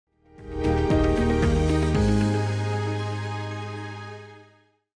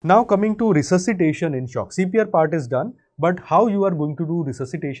Now coming to resuscitation in shock. CPR part is done, but how you are going to do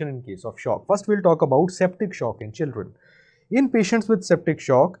resuscitation in case of shock? First we'll talk about septic shock in children. In patients with septic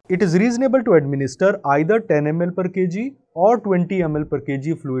shock, it is reasonable to administer either 10 ml per kg or 20 ml per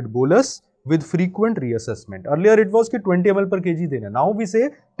kg fluid bolus with frequent reassessment. Earlier it was 20 ml per kg dena. Now we say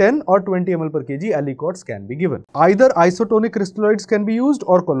 10 or 20 ml per kg aliquots can be given. Either isotonic crystalloids can be used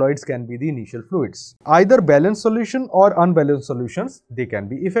or colloids can be the initial fluids. Either balanced solution or unbalanced solutions, they can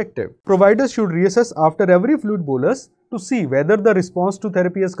be effective. Providers should reassess after every fluid bolus to see whether the response to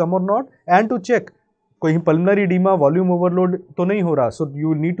therapy has come or not and to check कोई pulmonary edema, volume overload तो नहीं हो रहा, so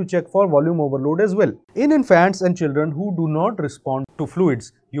you need to check for volume overload as well. In infants and children who do not respond to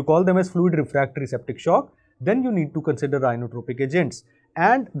fluids, you call them as fluid refractory septic shock, then you need to consider inotropic agents,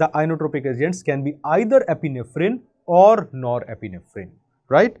 and the inotropic agents can be either epinephrine or norepinephrine,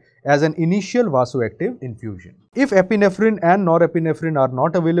 right, as an initial vasoactive infusion. If epinephrine and norepinephrine are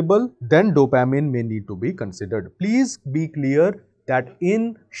not available, then dopamine may need to be considered. Please be clear that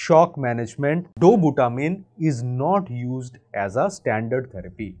in shock management, dobutamine is not used as a standard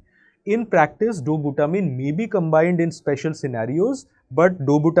therapy. In practice, dobutamine may be combined in special scenarios, but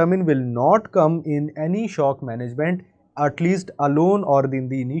dobutamine will not come in any shock management, at least alone or in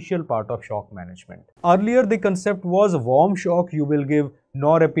the initial part of shock management. Earlier, the concept was warm shock, you will give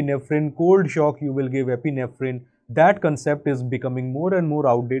norepinephrine, cold shock, you will give epinephrine. That concept is becoming more and more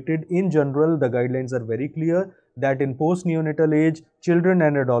outdated. In general, the guidelines are very clear that in post-neonatal age, children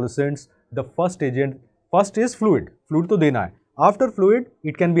and adolescents, the first is fluid. Fluid to dena hai. After fluid,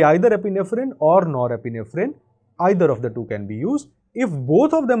 it can be either epinephrine or norepinephrine. Either of the two can be used. If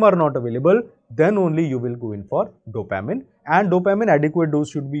both of them are not available, then only you will go in for dopamine. And dopamine, adequate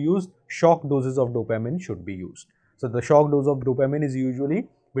dose should be used. Shock doses of dopamine should be used. So the shock dose of dopamine is usually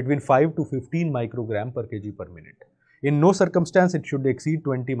between 5 to 15 microgram per kg per minute. In no circumstance it should exceed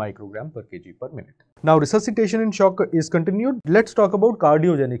 20 microgram per kg per minute. Now resuscitation in shock is continued. Let's talk about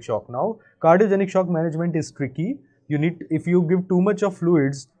cardiogenic shock now. Cardiogenic shock management is tricky. If you give too much of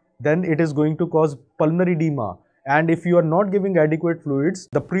fluids, then it is going to cause pulmonary edema. And if you are not giving adequate fluids,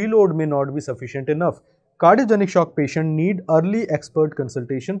 the preload may not be sufficient enough. Cardiogenic shock patient need early expert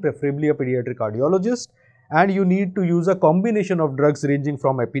consultation, preferably a pediatric cardiologist. And you need to use a combination of drugs ranging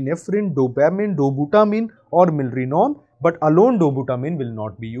from epinephrine, dopamine, dobutamine or milrinone, but alone dobutamine will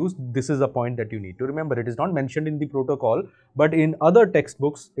not be used. This is a point that you need to remember. It is not mentioned in the protocol, but in other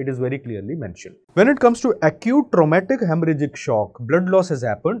textbooks, it is very clearly mentioned. When it comes to acute traumatic hemorrhagic shock, blood loss has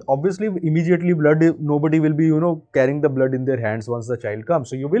happened. Obviously, immediately nobody will be, carrying the blood in their hands once the child comes.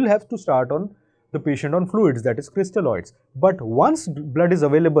 So you will have to start on the patient on fluids, that is crystalloids. But once blood is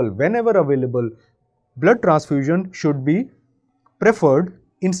available, whenever available, blood transfusion should be preferred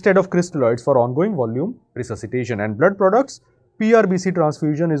instead of crystalloids for ongoing volume resuscitation, and blood products, PRBC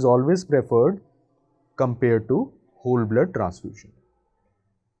transfusion is always preferred compared to whole blood transfusion.